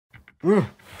Where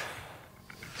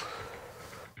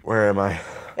am I?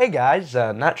 Hey guys,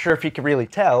 not sure if you can really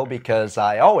tell because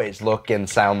I always look and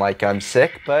sound like I'm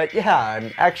sick, but yeah,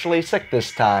 I'm actually sick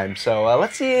this time. So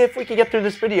let's see if we can get through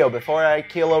this video before I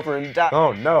keel over and die.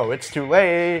 Oh no, it's too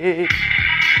late.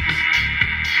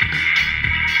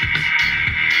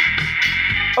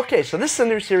 Okay, so this is a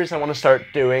new series I want to start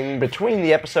doing between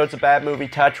the episodes of Bad Movie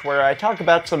Touch where I talk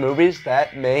about some movies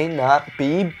that may not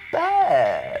be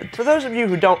bad. For those of you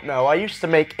who don't know, I used to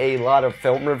make a lot of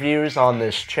film reviews on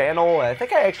this channel. I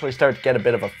think I actually started to get a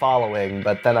bit of a following,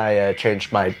 but then I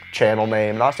changed my channel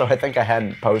name, and also I think I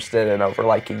hadn't posted in over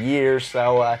like a year,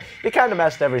 so it kind of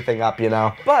messed everything up, you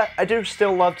know. But I do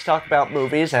still love to talk about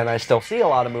movies, and I still see a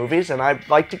lot of movies, and I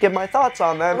like to give my thoughts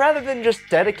on them. Rather than just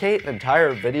dedicate an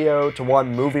entire video to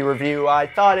one movie review, I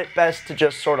thought it best to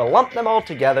just sort of lump them all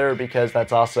together because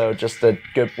that's also just a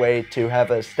good way to have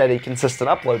a steady, consistent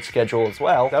upload schedule as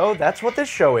well. So that's what this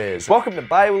show is. Welcome to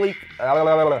Bi-Weekly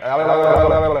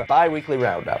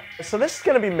Roundup. So this is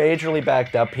going to be majorly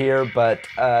backed up here, but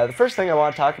the first thing I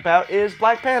want to talk about is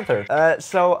Black Panther.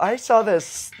 So I saw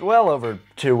this well over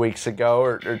 2 weeks ago,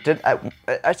 or did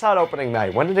I saw it opening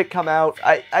night. When did it come out?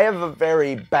 I have a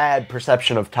very bad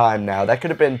perception of time now. That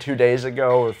could have been 2 days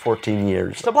ago or 14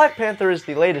 years. So Black Panther is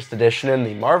the latest addition in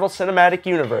the Marvel Cinematic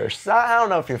Universe. I don't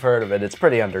know if you've heard of it. It's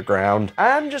pretty underground.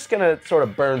 I'm just gonna sort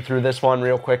of burn through this one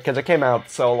real quick because it came out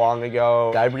so long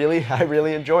ago. I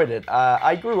really enjoyed it.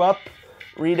 I grew up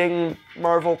reading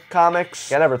Marvel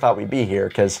comics. I never thought we'd be here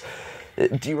because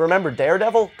do you remember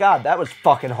Daredevil? God, that was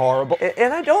fucking horrible.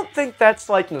 And I don't think that's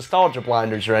like nostalgia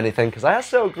blinders or anything, because I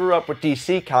also grew up with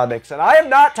DC comics, and I am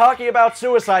not talking about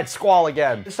Suicide Squall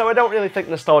again. So I don't really think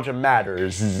nostalgia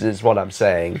matters, is what I'm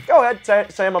saying. Go ahead,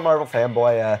 say I'm a Marvel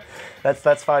fanboy.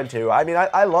 That's fine too. I mean,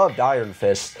 I loved Iron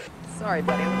Fist. Sorry,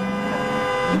 buddy.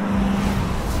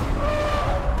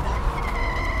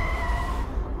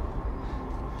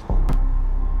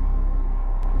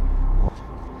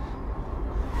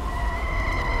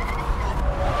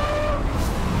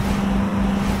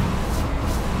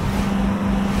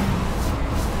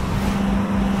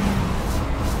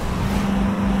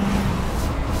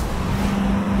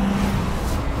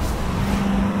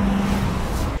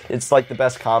 It's like the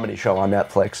best comedy show on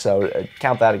Netflix, so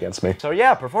count that against me. So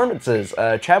yeah, performances.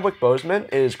 Chadwick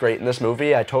Boseman is great in this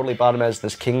movie. I totally bought him as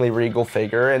this kingly regal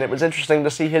figure, and it was interesting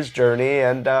to see his journey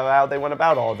and how they went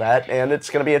about all that, and it's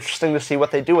going to be interesting to see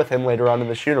what they do with him later on in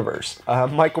this universe.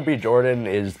 Michael B. Jordan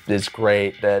is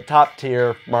great. Top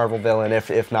tier Marvel villain,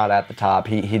 if not at the top.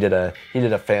 He did a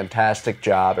fantastic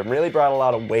job and really brought a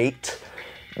lot of weight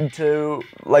to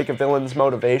like a villain's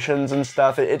motivations and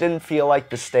stuff. It didn't feel like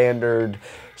the standard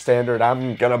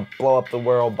I'm gonna blow up the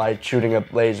world by shooting a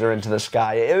laser into the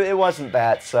sky. It wasn't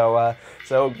that, so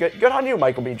good on you,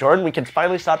 Michael B. Jordan. We can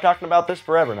finally stop talking about this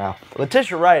forever now.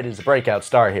 Letitia Wright is a breakout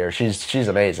star here. She's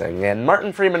amazing, and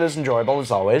Martin Freeman is enjoyable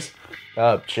as always.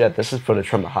 Oh shit, this is footage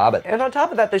from The Hobbit. And on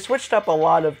top of that, they switched up a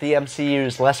lot of the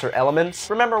MCU's lesser elements.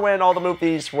 Remember when all the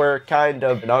movies were kind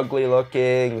of ugly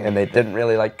looking, and they didn't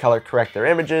really like color correct their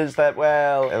images that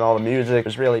well, and all the music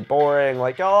was really boring,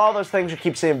 like all those things you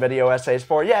keep seeing video essays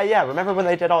for? Yeah, remember when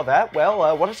they did all that?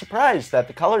 Well, what a surprise that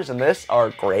the colors in this are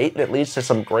great, and it leads to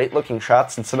some great looking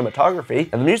shots and cinematography.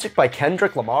 And the music by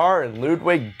Kendrick Lamar and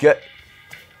Ludwig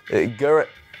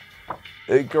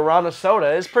Guarana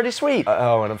Soda is pretty sweet.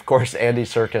 Oh, and of course Andy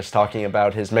Serkis talking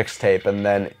about his mixtape and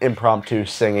then impromptu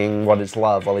singing What Is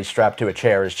Love while he's strapped to a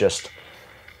chair is just...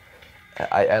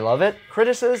 I love it.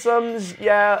 Criticisms,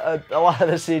 yeah, a lot of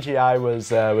the CGI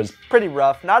was pretty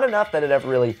rough. Not enough that it ever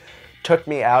really took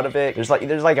me out of it. There's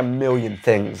like a million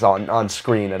things on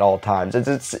screen at all times.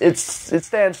 It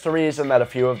stands to reason that a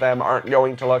few of them aren't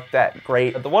going to look that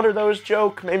great. The "what are those"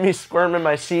 joke made me squirm in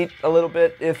my seat a little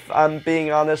bit, if I'm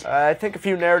being honest. I think a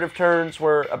few narrative turns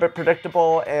were a bit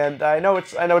predictable, and I know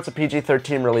it's a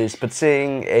PG-13 release, but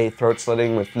seeing a throat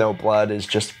slitting with no blood is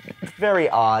just very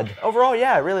odd. Overall,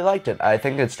 yeah, I really liked it. I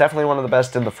think it's definitely one of the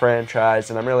best in the franchise,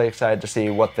 and I'm really excited to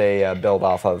see what they build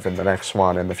off of in the next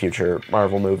one and the future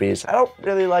Marvel movies. I don't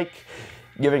really like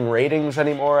giving ratings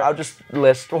anymore. I'll just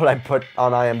list what I put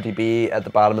on IMDb at the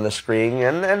bottom of the screen,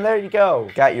 and there you go.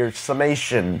 Got your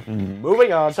summation.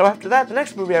 Moving on. So after that, the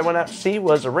next movie I went out to see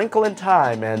was A Wrinkle in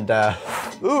Time, and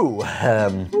oh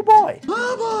boy.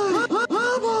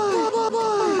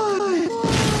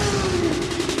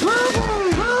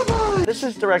 This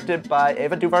is directed by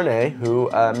Ava DuVernay, who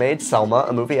made Selma,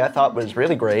 a movie I thought was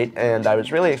really great, and I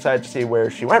was really excited to see where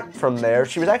she went from there.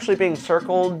 She was actually being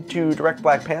circled to direct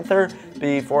Black Panther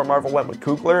before Marvel went with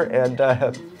Coogler, and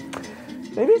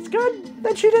maybe it's good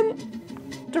that she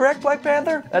didn't. direct Black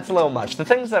Panther? That's a little much. The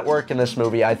things that work in this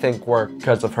movie, I think, work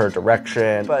because of her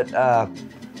direction, but,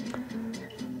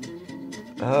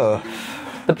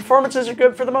 the performances are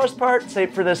good for the most part,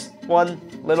 save for this one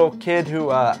little kid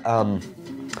who,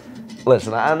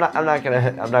 listen, I'm not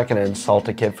gonna insult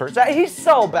a kid for he's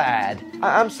so bad.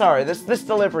 I'm sorry, this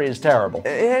delivery is terrible.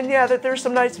 And yeah, there's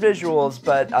some nice visuals,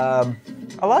 but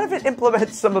a lot of it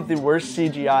implements some of the worst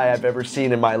CGI I've ever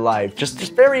seen in my life. Just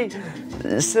very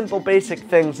simple, basic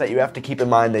things that you have to keep in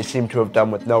mind they seem to have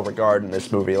done with no regard in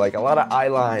this movie. Like, a lot of eye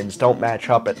lines don't match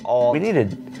up at all. We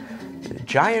needed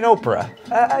giant Oprah.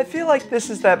 I feel like this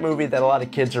is that movie that a lot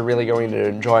of kids are really going to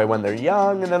enjoy when they're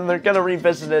young, and then they're gonna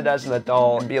revisit it as an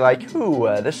adult and be like, ooh,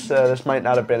 this might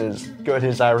not have been as good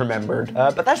as I remembered.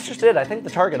 But that's just it. I think the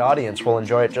target audience will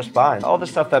enjoy it just fine. All the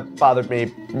stuff that bothered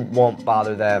me won't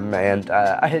bother them, and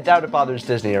I doubt it bothers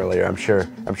Disney earlier. I'm sure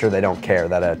they don't care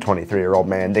that a 23-year-old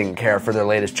man didn't care for their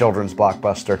latest children's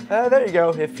blockbuster. There you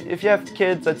go. If you have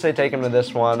kids, I'd say take them to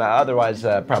this one. Otherwise,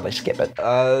 probably skip it.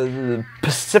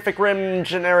 Pacific Rim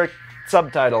generic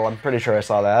subtitle, I'm pretty sure I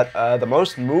saw that. The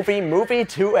most movie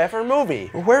to ever movie.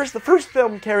 Whereas the first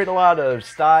film carried a lot of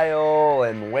style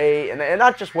and weight, and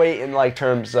not just weight in like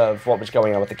terms of what was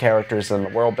going on with the characters and the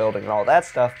world building and all that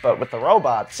stuff, but with the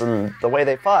robots and the way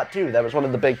they fought too. That was one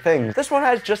of the big things. This one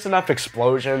has just enough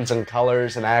explosions and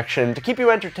colors and action to keep you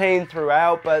entertained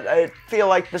throughout, but I feel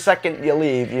like the second you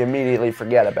leave, you immediately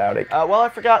forget about it. Well, I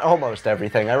forgot almost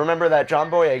everything. I remember that John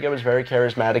Boyega was very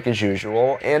charismatic as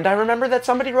usual, and I remember that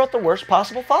somebody wrote the worst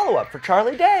possible follow-up for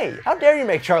Charlie Day. How dare you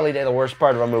make Charlie Day the worst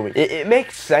part of a movie? It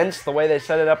makes sense the way they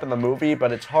set it up in the movie,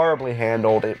 but it's horribly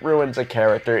handled. It ruins a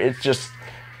character. It's just...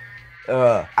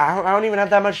 I don't even have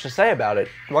that much to say about it.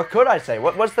 What could I say?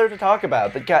 What's there to talk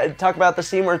about? Talk about the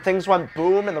scene where things went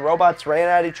boom and the robots ran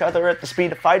at each other at the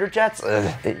speed of fighter jets?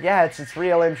 Yeah, it's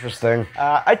real interesting.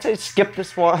 I'd say skip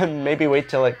this one, maybe wait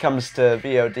till it comes to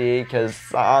VOD, because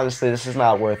honestly, this is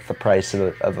not worth the price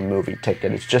of a movie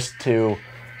ticket. It's just too...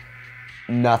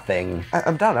 nothing.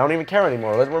 I'm done. I don't even care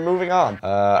anymore. We're moving on.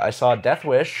 I saw Death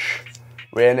Wish,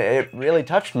 and it really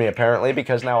touched me, apparently,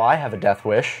 because now I have a death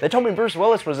wish. They told me Bruce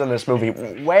Willis was in this movie.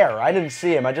 Where? I didn't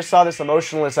see him. I just saw this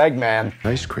emotionless Eggman.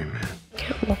 Ice cream man.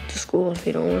 Can't walk to school if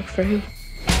you don't work for him.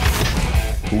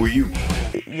 Who are you?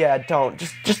 Yeah, don't.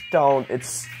 Just don't.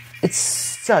 It's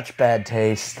such bad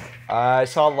taste. I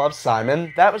saw Love,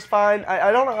 Simon. That was fine.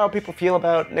 I don't know how people feel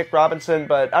about Nick Robinson,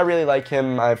 but I really like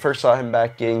him. I first saw him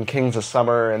back in Kings of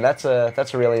Summer, and that's a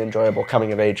really enjoyable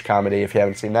coming-of-age comedy if you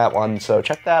haven't seen that one, so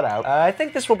check that out. I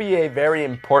think this will be a very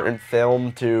important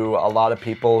film to a lot of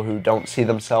people who don't see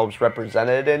themselves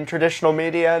represented in traditional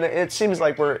media, and it seems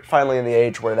like we're finally in the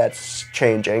age where that's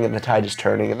changing and the tide is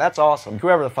turning, and that's awesome.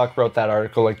 Whoever the fuck wrote that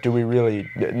article, like, do we really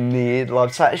need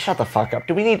Love, Simon? Shut the fuck up.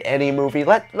 Do we need any movie?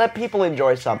 Let people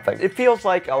enjoy something. It feels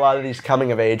like a lot of these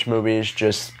coming-of-age movies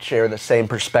just share the same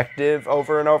perspective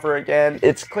over and over again.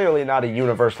 It's clearly not a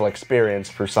universal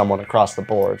experience for someone across the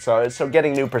board, so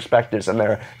getting new perspectives in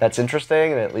there, that's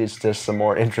interesting, and it leads to some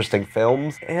more interesting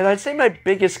films. And I'd say my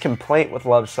biggest complaint with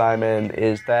Love, Simon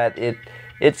is that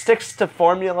it sticks to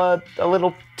formula a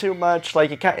little too much. Like,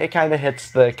 it kind of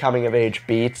hits the coming-of-age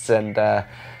beats, and I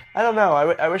don't know,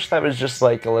 I wish that was just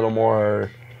like a little more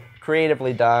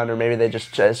creatively done, or maybe they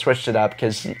just switched it up,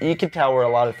 because you can tell where a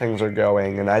lot of things are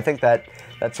going, and I think that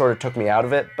sort of took me out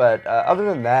of it. But other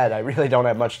than that, I really don't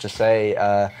have much to say.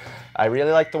 I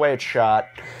really like the way it's shot.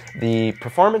 The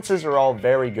performances are all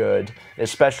very good,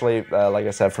 especially, like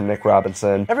I said, from Nick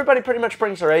Robinson. Everybody pretty much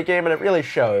brings their A game, and it really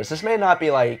shows. This may not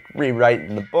be like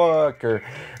rewriting the book or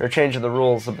changing the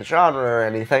rules of the genre or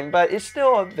anything, but it's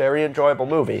still a very enjoyable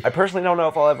movie. I personally don't know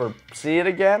if I'll ever see it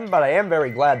again, but I am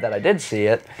very glad that I did see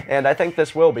it, and I think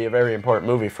this will be a very important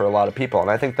movie for a lot of people, and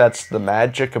I think that's the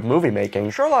magic of movie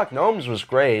making. Sherlock Gnomes was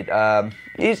great.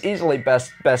 Easily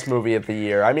best movie of the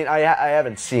year. I mean, I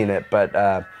haven't seen it, but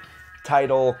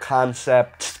title,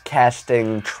 concept,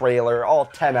 casting, trailer, all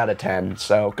 10 out of 10,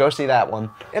 so go see that one.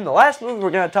 And the last movie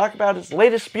we're going to talk about is the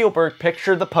latest Spielberg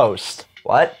picture, The Post.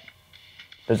 What?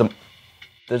 There's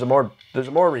a more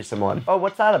recent one. Oh,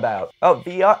 what's that about? Oh,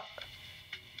 VR.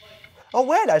 Oh,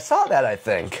 wait, I saw that, I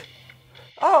think.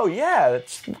 Oh, yeah,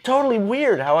 it's totally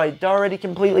weird how I'd already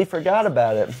completely forgot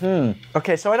about it.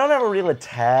 Okay, so I don't have a real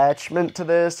attachment to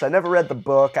this. I never read the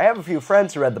book. I have a few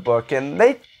friends who read the book, and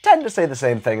they tend to say the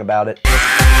same thing about it.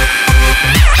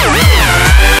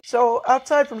 So,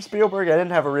 outside from Spielberg, I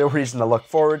didn't have a real reason to look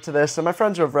forward to this, and my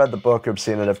friends who have read the book, who've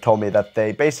seen it, have told me that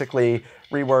they basically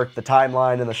reworked the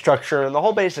timeline and the structure and the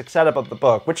whole basic setup of the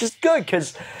book, which is good,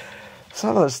 because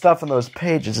some of the stuff in those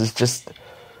pages is just...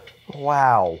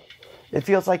 wow. It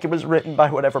feels like it was written by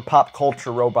whatever pop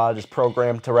culture robot is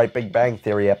programmed to write Big Bang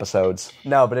Theory episodes.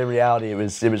 No, but in reality, it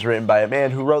was written by a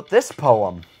man who wrote this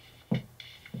poem.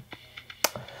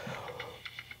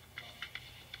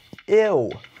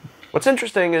 Ew. What's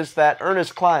interesting is that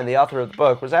Ernest Cline, the author of the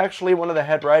book, was actually one of the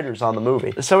head writers on the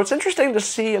movie. So it's interesting to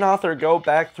see an author go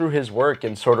back through his work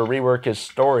and sort of rework his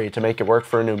story to make it work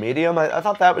for a new medium. I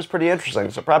thought that was pretty interesting,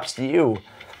 so props to you,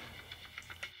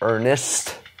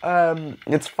 Ernest.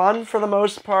 It's fun for the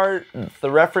most part.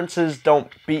 The references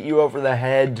don't beat you over the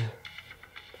head,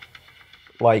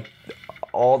 like,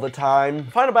 all the time.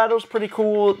 Final battle's pretty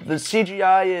cool. The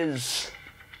CGI is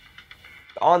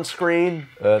on screen.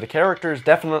 The characters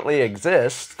definitely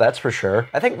exist, that's for sure.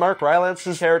 I think Mark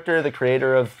Rylance's character, the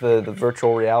creator of the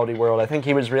virtual reality world, I think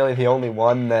he was really the only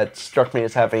one that struck me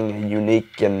as having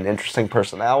unique and interesting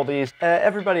personalities.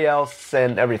 Everybody else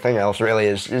and everything else really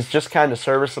is just kind of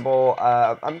serviceable.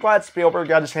 I'm glad Spielberg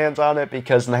got his hands on it,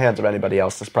 because in the hands of anybody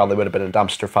else this probably would have been a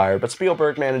dumpster fire, but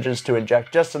Spielberg manages to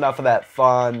inject just enough of that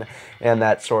fun and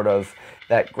that sort of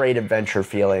that great adventure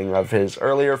feeling of his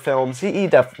earlier films. He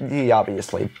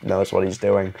obviously knows what he's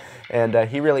doing, and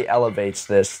he really elevates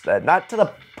this. Not to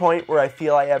the point where I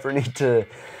feel I ever need to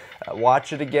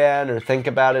watch it again, or think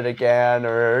about it again,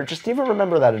 or just even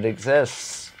remember that it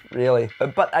exists, really.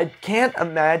 But I can't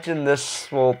imagine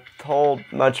this will hold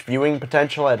much viewing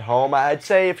potential at home. I'd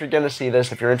say if you're going to see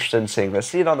this, if you're interested in seeing this,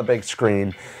 see it on the big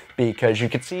screen, because you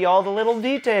can see all the little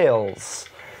details,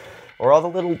 or all the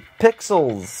little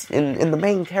pixels in the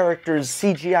main character's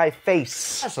CGI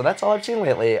face. Yeah, so that's all I've seen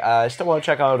lately. I still want to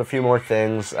check out a few more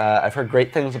things. I've heard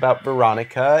great things about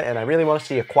Veronica, and I really want to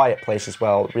see A Quiet Place as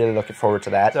well. Really looking forward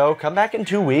to that. So come back in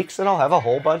 2 weeks, and I'll have a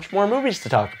whole bunch more movies to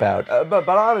talk about. But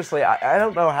honestly, I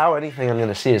don't know how anything I'm going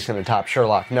to see is going to top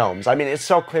Sherlock Gnomes. I mean, it's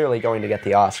so clearly going to get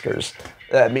the Oscars.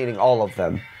 Meaning all of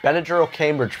them. Benadryl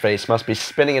Cambridge face must be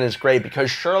spinning in his grave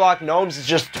because Sherlock Gnomes is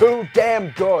just too damn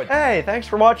good. Hey, thanks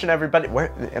for watching, everybody.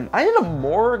 Where am I in a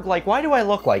morgue? Like, why do I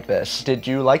look like this? Did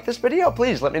you like this video?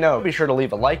 Please let me know. Be sure to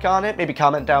leave a like on it. Maybe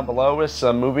comment down below with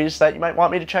some movies that you might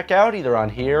want me to check out, either on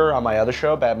here or on my other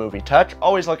show, Bad Movie Touch.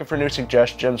 Always looking for new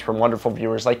suggestions from wonderful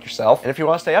viewers like yourself. And if you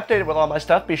want to stay updated with all my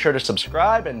stuff, be sure to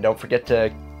subscribe, and don't forget to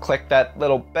click that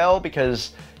little bell,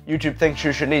 because YouTube thinks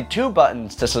you should need 2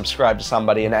 buttons to subscribe to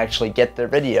somebody and actually get their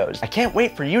videos. I can't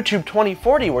wait for YouTube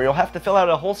 2040, where you'll have to fill out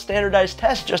a whole standardized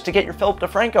test just to get your Philip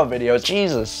DeFranco videos.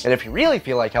 Jesus. And if you really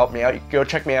feel like helping me out, you can go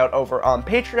check me out over on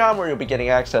Patreon, where you'll be getting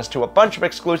access to a bunch of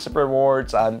exclusive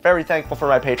rewards. I'm very thankful for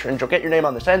my patrons. You'll get your name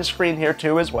on this end screen here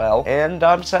too as well. And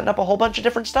I'm setting up a whole bunch of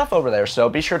different stuff over there, so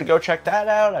be sure to go check that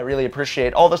out. I really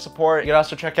appreciate all the support. You can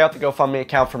also check out the GoFundMe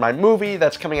account for my movie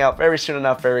that's coming out very soon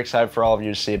enough. Very excited for all of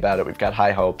you to see about it. We've got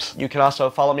high hopes. You can also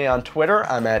follow me on Twitter.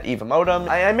 I'm at EvaModem.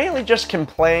 I mainly just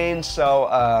complain, so,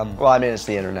 well, I mean, it's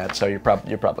the internet, so you're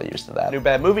probably used to that. New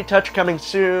Bad Movie Touch coming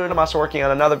soon. I'm also working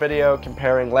on another video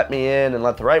comparing Let Me In and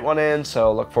Let the Right One In,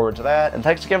 so look forward to that. And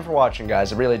thanks again for watching,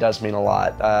 guys. It really does mean a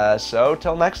lot. So,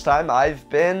 till next time, I've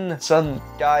been some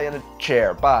guy in a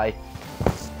chair. Bye.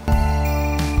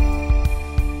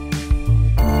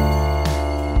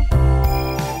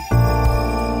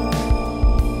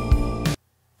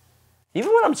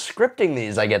 Even when I'm scripting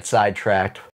these, I get sidetracked.